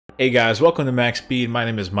Hey guys, welcome to Max Speed. My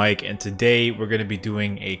name is Mike, and today we're going to be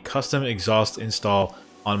doing a custom exhaust install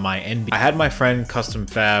on my NB. I had my friend custom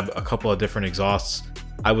fab a couple of different exhausts.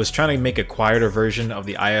 I was trying to make a quieter version of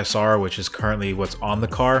the ISR, which is currently what's on the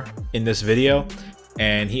car in this video,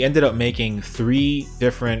 and he ended up making 3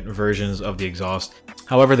 different versions of the exhaust.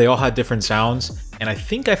 However, they all had different sounds, and I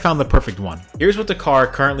think I found the perfect one. Here's what the car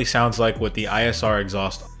currently sounds like with the ISR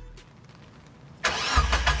exhaust.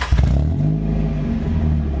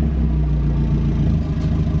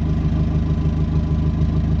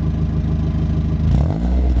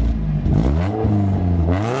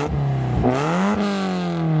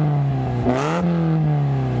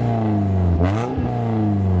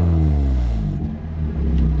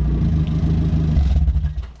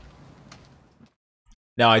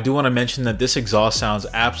 Now, I do want to mention that this exhaust sounds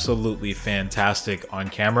absolutely fantastic on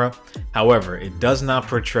camera. However, it does not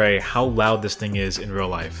portray how loud this thing is in real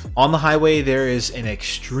life. On the highway, there is an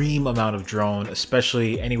extreme amount of drone,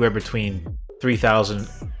 especially anywhere between 3,000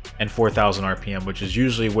 and 4,000 RPM, which is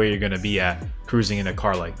usually where you're going to be at cruising in a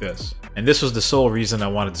car like this. And this was the sole reason I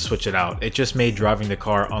wanted to switch it out. It just made driving the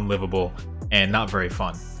car unlivable and not very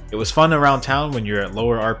fun. It was fun around town when you're at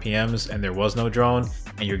lower RPMs and there was no drone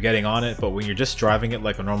and you're getting on it, but when you're just driving it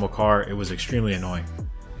like a normal car, it was extremely annoying.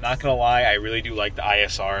 Not gonna lie, I really do like the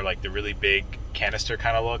ISR, like the really big canister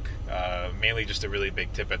kind of look. Mainly just a really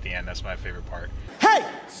big tip at the end. That's my favorite part. Hey,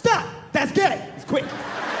 stop! That's gay. It's quick.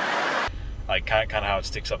 Like kind of how it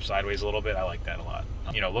sticks up sideways a little bit. I like that a lot.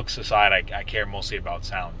 You know, looks aside, I care mostly about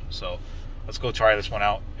sound. So let's go try this one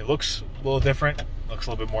out. It looks a little different. Looks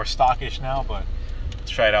a little bit more stockish now, but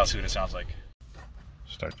let's try it out, see what it sounds like.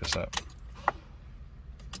 Start this up.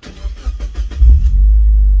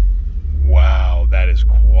 Wow, that is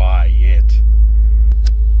quiet.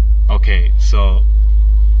 Okay, so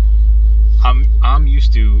I'm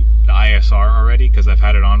used to the ISR already because I've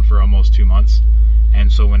had it on for almost 2 months.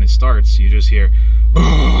 And so when it starts, you just hear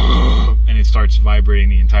and it starts vibrating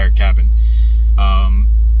the entire cabin.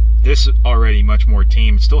 This is already much more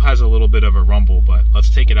tame. It still has a little bit of a rumble, but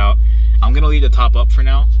let's take it out. I'm gonna leave the top up for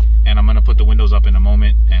now, and I'm gonna put the windows up in a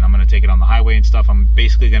moment, and I'm gonna take it on the highway and stuff. I'm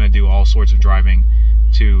basically gonna do all sorts of driving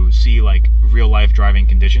to see like real life driving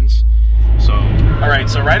conditions. So, all right,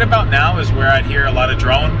 so right about now is where I'd hear a lot of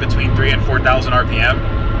drone between 3,000 and 4,000 RPM.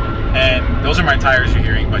 And those are my tires you're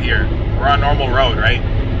hearing, but here, we're on normal road, right?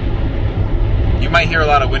 You might hear a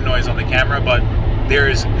lot of wind noise on the camera, but there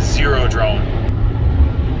is 0 drone.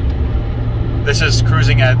 This is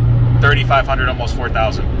cruising at 3,500, almost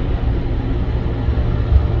 4,000.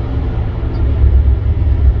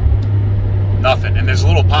 Nothing, and there's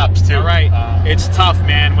little pops too. All right, it's tough,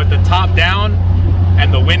 man. With the top down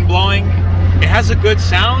and the wind blowing, it has a good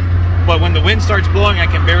sound, but when the wind starts blowing, I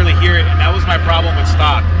can barely hear it, and that was my problem with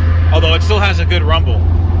stock. Although it still has a good rumble.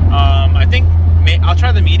 I think I'll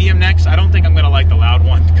try the medium next. I don't think I'm gonna like the loud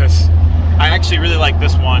one because I actually really like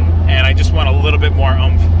this one, and I just want a little bit more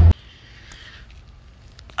oomph.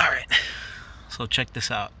 All right, so check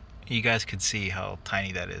this out. You guys could see how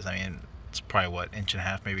tiny that is. I mean, it's probably what, 1.5 inches,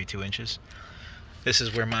 maybe 2 inches. This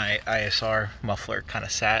is where my ISR muffler kind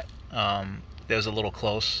of sat. It was a little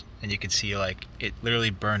close, and you can see like it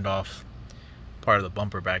literally burned off part of the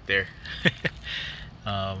bumper back there.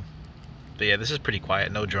 But yeah, this is pretty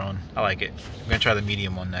quiet, no drone. I like it. I'm gonna try the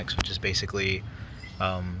medium one next, which is basically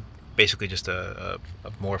just a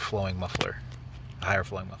more flowing muffler, a higher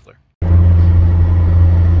flowing muffler.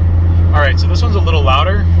 All right, so this one's a little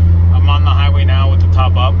louder. I'm on the highway now with the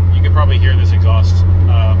top up. You can probably hear this exhaust,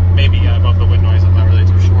 maybe above the wind noise. I'm not really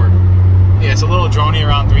too sure. Yeah, it's a little droney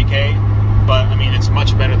around 3K, but I mean, it's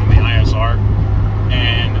much better than the ISR.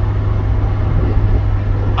 And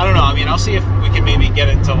I don't know, I mean, I'll see if we can maybe get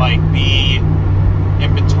it to like be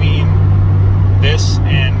in between this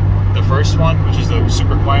and the first one, which is the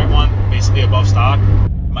super quiet one, basically above stock.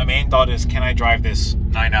 My main thought is, can I drive this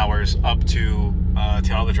 9 hours up to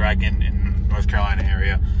Tail of the Dragon in North Carolina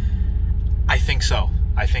area? I think so.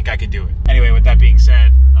 I think I can do it. Anyway, with that being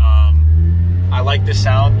said, I like this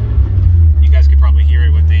sound. You guys could probably hear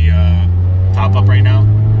it with the top up right now.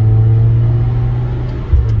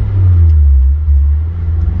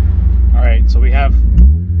 All right, so we have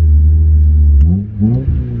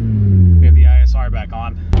the ISR back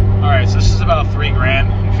on. All right, so this is about $3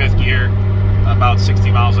 grand in 5th gear, about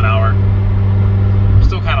 60 miles an hour.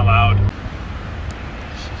 Still kind of loud.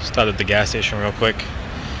 Stopped at the gas station real quick.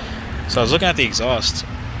 So I was looking at the exhaust,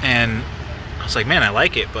 and I was like, man, I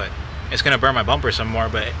like it, but it's gonna burn my bumper some more.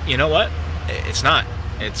 But you know what? It's not.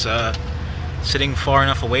 It's sitting far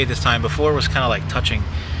enough away this time. Before it was kind of like touching,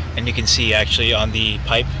 and you can see actually on the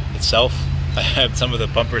pipe itself I had some of the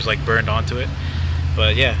bumpers like burned onto it,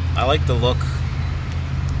 But yeah, I like the look.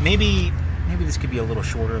 Maybe this could be a little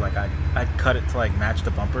shorter. Like I'd cut it to like match the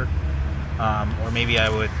bumper, or maybe I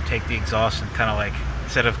would take the exhaust and kind of like,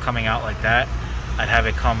 instead of coming out like that, I'd have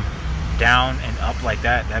it come down and up like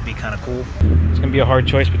that. That'd be kind of cool. It's gonna be a hard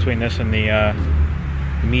choice between this and the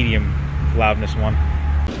medium loudness one.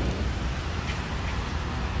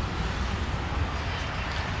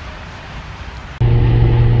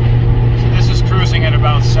 So this is cruising at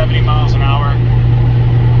about 70 miles an hour,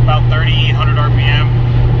 about 3,800 RPM.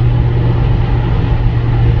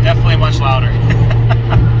 Definitely much louder.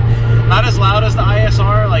 Not as loud as the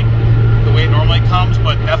ISR, like the way it normally comes,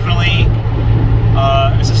 but definitely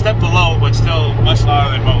it's a step below, but still much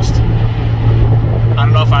louder than most. I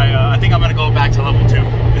don't know if I think I'm gonna go back to level 2.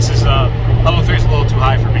 This is level 3 is a little too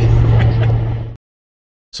high for me.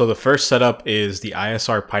 So the first setup is the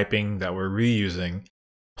ISR piping that we're reusing,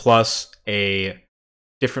 plus a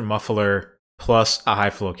different muffler, plus a high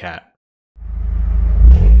flow cat.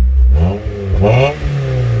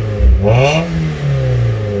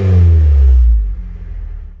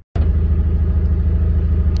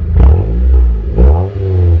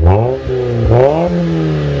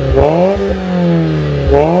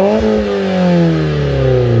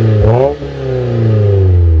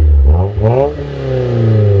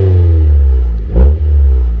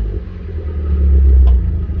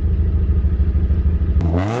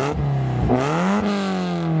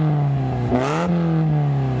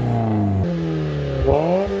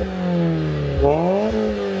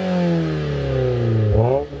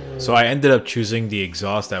 So I ended up choosing the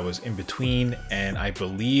exhaust that was in between, and I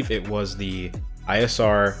believe it was the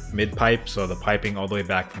ISR mid pipe, so the piping all the way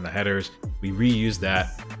back from the headers. We reused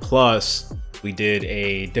that, plus we did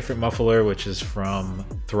a different muffler, which is from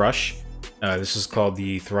Thrush. This is called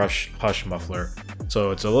the Thrush Hush muffler.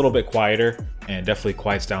 So it's a little bit quieter and definitely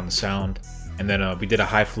quiets down the sound. And then we did a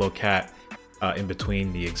high flow cat in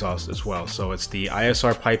between the exhaust as well. So it's the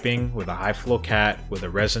ISR piping with a high flow cat with a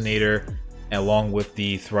resonator, along with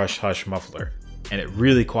the Thrush Hush muffler, and it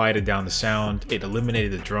really quieted down the sound. It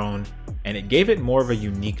eliminated the drone, and it gave it more of a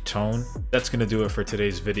unique tone. That's gonna do it for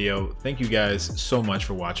today's video. Thank you guys so much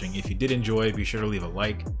for watching. If you did enjoy, be sure to leave a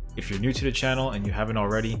like. If you're new to the channel and you haven't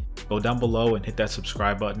already, go down below and hit that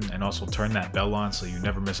subscribe button, and also turn that bell on so you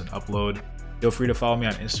never miss an upload. Feel free to follow me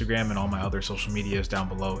on Instagram and all my other social medias down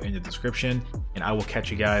below in the description, and I will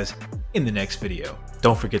catch you guys in the next video.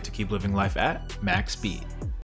 Don't forget to keep living life at max speed.